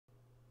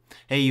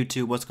Hey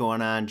YouTube, what's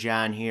going on?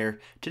 John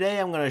here. Today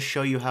I'm going to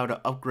show you how to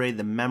upgrade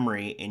the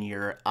memory in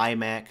your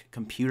iMac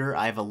computer.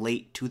 I have a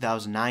late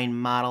 2009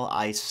 model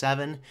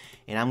i7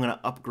 and I'm going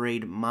to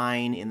upgrade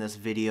mine in this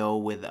video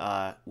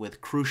with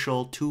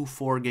crucial two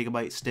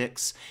 4GB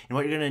sticks. And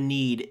what you're going to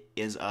need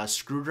is a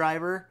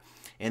screwdriver,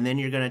 and then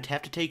you're going to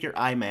have to take your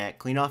iMac,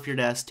 clean off your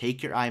desk,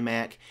 take your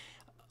iMac,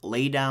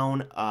 lay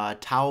down a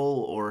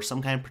towel or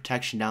some kind of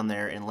protection down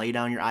there and lay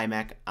down your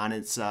iMac on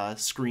its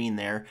screen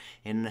there,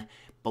 and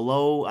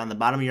below on the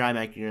bottom of your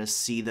iMac you're going to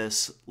see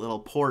this little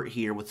port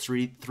here with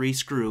three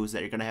screws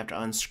that you're going to have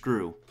to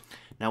unscrew.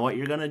 Now what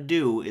you're going to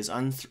do is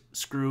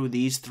unscrew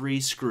these three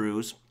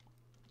screws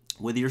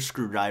with your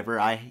screwdriver.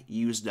 I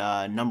used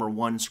number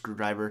 1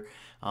 screwdriver.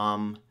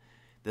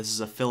 This is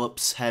a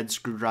Phillips head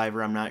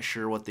screwdriver. I'm not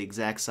sure what the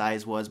exact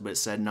size was, but it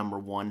said number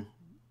 1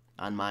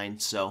 on mine.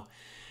 So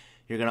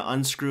you're going to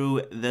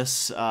unscrew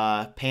this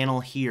panel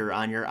here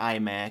on your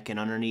iMac, and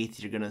underneath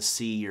you're going to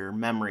see your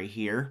memory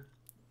here.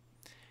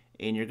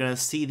 And you're going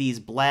to see these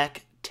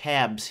black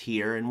tabs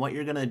here, and what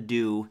you're going to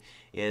do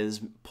is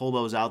pull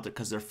those out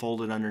because they're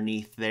folded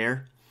underneath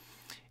there.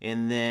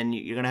 And then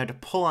you're going to have to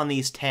pull on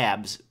these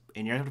tabs,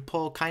 and you're going to have to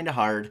pull kind of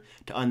hard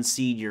to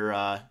unseat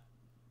your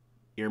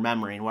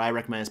memory. And what I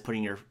recommend is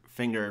putting your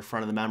finger in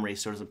front of the memory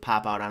so it doesn't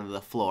pop out onto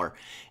the floor.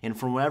 And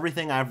from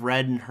everything I've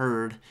read and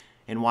heard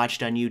and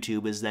watched on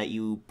YouTube is that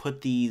you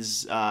put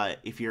these,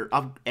 if you're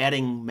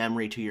adding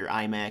memory to your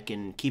iMac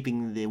and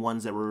keeping the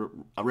ones that were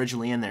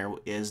originally in there,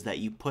 is that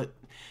you put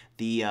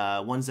the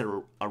ones that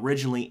were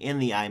originally in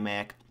the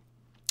iMac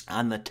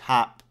on the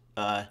top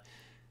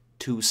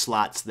 2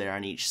 slots there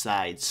on each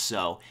side.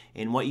 So,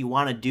 and what you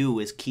want to do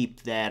is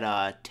keep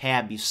that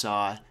tab you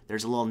saw.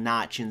 There's a little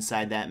notch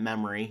inside that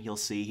memory you'll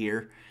see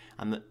here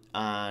on the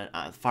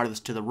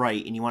farthest to the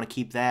right, and you want to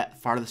keep that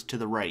farthest to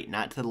the right,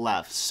 not to the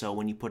left, so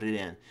when you put it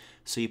in.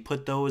 So you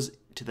put those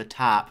to the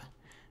top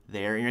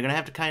there, and you're going to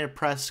have to kind of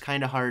press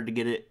kind of hard to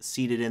get it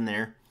seated in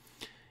there.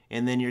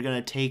 And then you're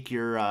going to take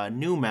your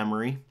new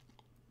memory,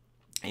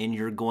 and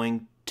you're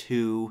going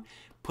to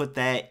put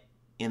that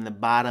in the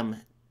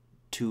bottom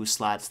 2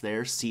 slots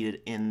there,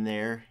 seated in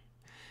there.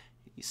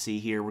 You see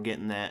here we're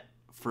getting that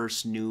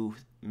first new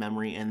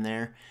memory in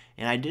there.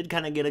 And I did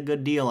kind of get a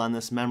good deal on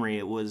this memory.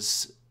 It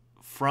was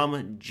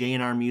from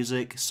J&R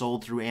Music,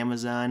 sold through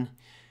Amazon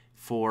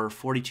for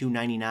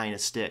 $42.99 a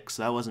stick,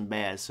 so that wasn't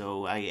bad.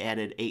 So I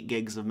added 8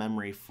 gigs of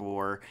memory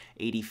for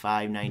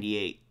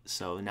 $85.98,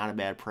 so not a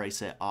bad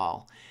price at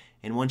all.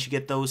 And once you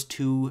get those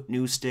 2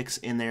 new sticks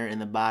in there in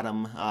the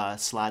bottom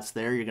slots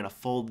there, you're going to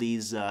fold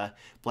these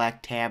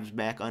black tabs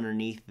back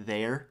underneath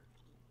there,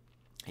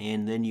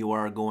 and then you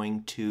are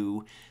going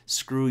to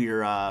screw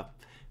your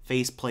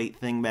faceplate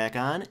thing back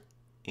on,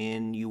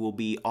 and you will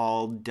be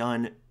all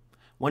done.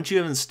 Once you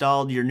have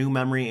installed your new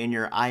memory in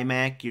your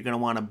iMac, you're going to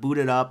want to boot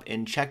it up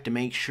and check to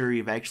make sure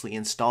you've actually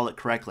installed it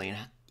correctly. And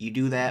you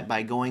do that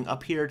by going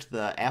up here to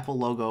the Apple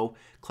logo,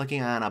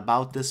 clicking on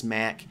About This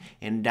Mac,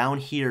 and down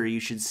here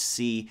you should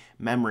see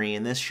memory,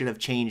 and this should have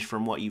changed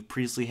from what you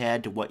previously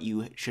had to what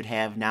you should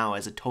have now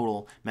as a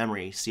total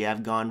memory. See,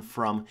 I've gone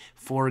from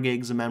 4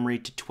 gigs of memory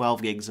to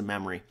 12 gigs of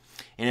memory.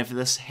 And if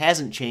this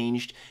hasn't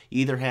changed,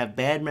 you either have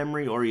bad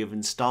memory or you've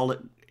installed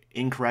it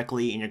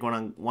incorrectly, and you're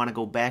going to want to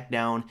go back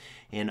down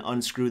and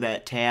unscrew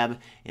that tab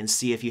and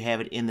see if you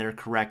have it in there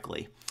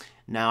correctly.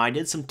 Now, I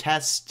did some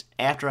tests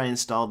after I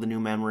installed the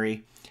new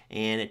memory,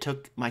 and it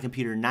took my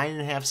computer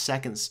 9.5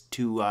 seconds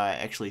to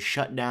actually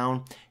shut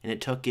down, and it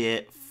took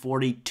it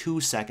 42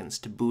 seconds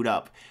to boot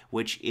up,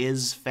 which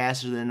is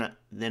faster than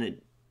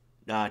it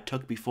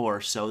took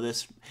before. So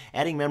this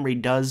adding memory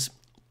does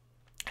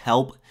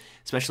help,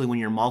 especially when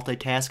you're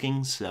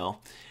multitasking. So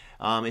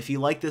if you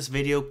like this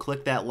video,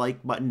 click that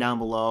like button down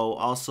below.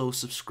 Also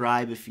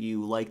subscribe if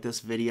you like this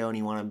video and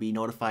you want to be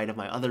notified of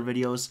my other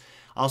videos.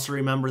 Also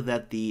remember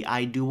that the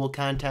idooble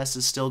contest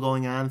is still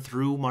going on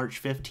through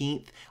March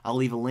 15th. I'll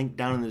leave a link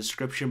down in the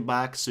description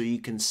box so you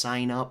can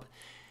sign up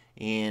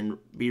and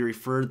be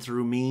referred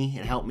through me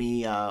and help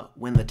me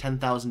win the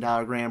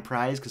 $10,000 grand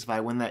prize, because if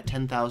I win that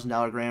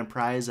 $10,000 grand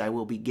prize, I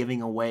will be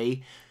giving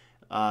away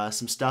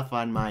some stuff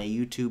on my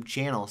YouTube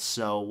channel.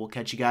 So we'll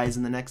catch you guys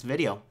in the next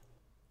video.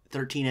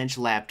 13-inch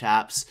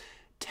laptops,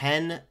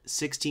 10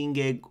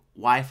 16-gig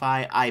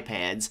Wi-Fi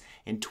iPads,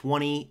 and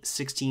 20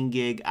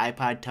 16-gig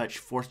iPod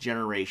Touch 4th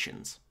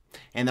generations.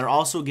 And they're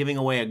also giving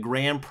away a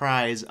grand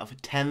prize of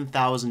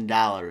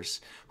 $10,000.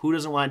 Who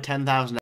doesn't want $10,000?